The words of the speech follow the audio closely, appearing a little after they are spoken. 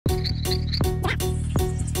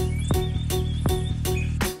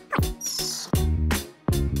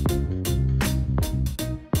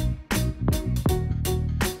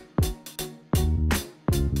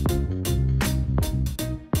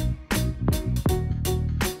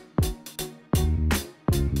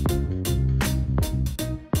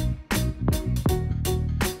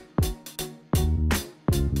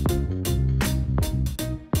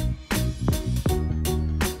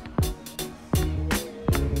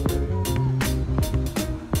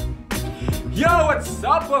Yo! What's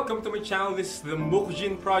up? Welcome to my channel. This is the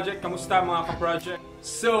Mukjin Project. Kamusta mga ka-project?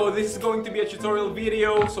 So, this is going to be a tutorial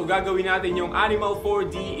video. So, gagawin natin yung Animal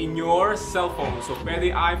 4D in your cellphone. So,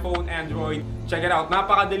 pwede iPhone, Android. Check it out.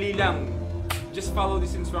 Napakadali lang. Just follow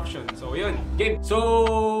this instruction. So, yun. Game.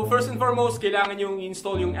 So, first and foremost, kailangan yung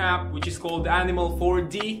install yung app which is called Animal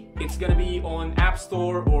 4D. It's gonna be on App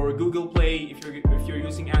Store or Google Play if you're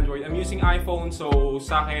using Android. I'm using iPhone, so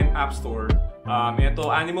sa akin, App Store. Ito,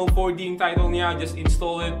 Animal 4D yung title niya. Just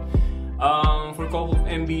install it for a couple of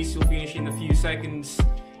MBs. You'll finish in a few seconds.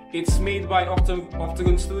 It's made by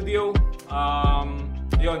Octagon Studio.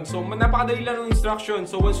 Yun. So, napakadali lang ng instruction.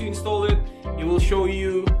 So, once you install it, it will show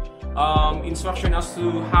you instruction as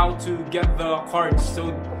to how to get the cards.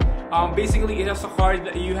 So, basically, it has a card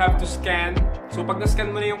that you have to scan. So, pag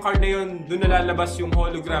na-scan mo na yung card na yun, dun nalalabas yung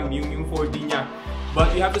hologram, yung 4D niya.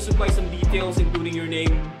 But you have to supply some details including your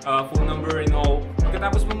name, phone number, and all.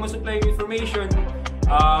 Pagkatapos mong ma-supply yung information,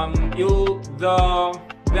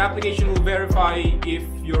 the application will verify if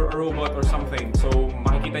you're a robot or something. So,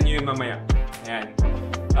 makikita nyo yun mamaya. Ayan.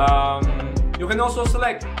 You can also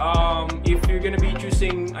select if you're gonna be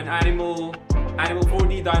choosing an animal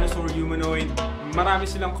 4D, dinosaur, humanoid. Marami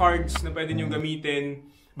silang cards na pwede nyo gamitin.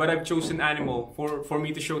 But I've chosen animal for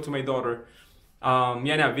me to show to my daughter.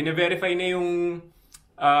 Yan na, bine-verify na yung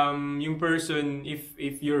person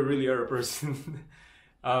if you really are a person.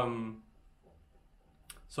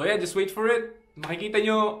 So yeah, just wait for it. Makikita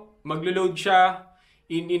nyo, maglo-load siya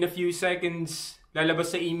in a few seconds.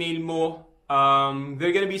 Lalabas sa email mo.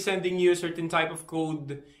 They're gonna be sending you a certain type of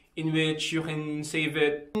code in which you can save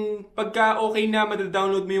it. Pagka okay na,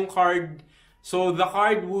 madadownload mo yung card. So the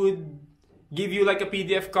card would give you like a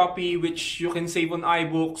PDF copy which you can save on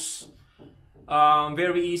iBooks.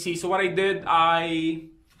 Very easy. So what I did, I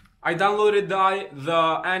downloaded the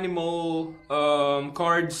animal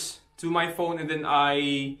cards to my phone, and then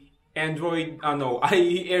I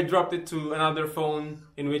airdropped it to another phone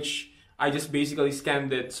in which I just basically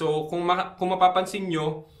scanned it. So kung mapapansin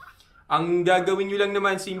nyo, ang gagawin nyo lang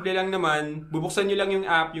naman, simple lang naman, bubuksan nyo lang yung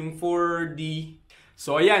app, yung 4D.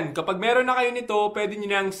 So ayan, kapag meron na kayo nito, pwede nyo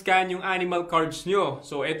nang scan yung animal cards nyo.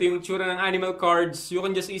 So ito yung tsura ng animal cards. You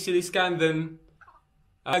can just easily scan them.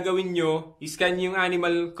 Gagawin nyo, i-scan yung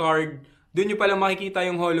animal card, dun nyo palang makikita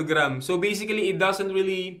yung hologram. So basically, it doesn't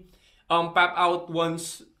really pop out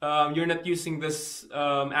once you're not using this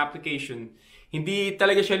application. Hindi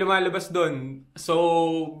talaga siya lumalabas dun.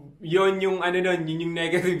 So, yun yung yun yung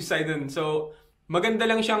negative side dun. So, maganda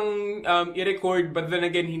lang siyang i-record, but then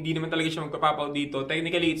again, hindi naman talaga siya magpa-pop out dito.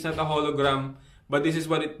 Technically, it's not a hologram, but this is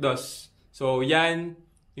what it does. So, yan,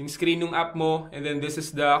 yung screen ng app mo, and then this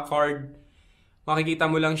is the card. Makikita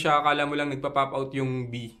mo lang siya, akala mo lang nagpa-pop out yung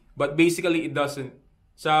B. But basically, it doesn't.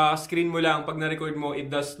 Sa screen mo lang, pag na-record mo, it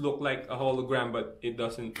does look like a hologram, but it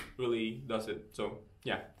doesn't really does it. So,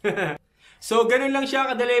 yeah. So, ganun lang siya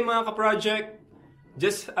kadali mga ka-project.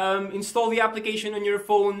 Just install the application on your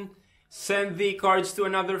phone, send the cards to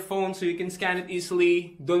another phone so you can scan it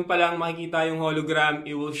easily. Doon pa lang makikita yung hologram,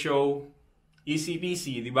 it will show easy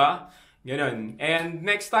peasy, di ba? Ganun. And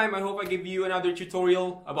next time, I hope I give you another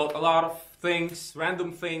tutorial about a lot of things,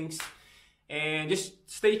 random things. And just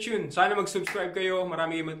stay tuned. Sana mag-subscribe kayo.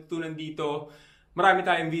 Marami kayong matutunan dito. Marami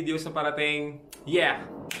tayong videos na parating. Yeah.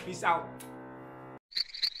 Peace out.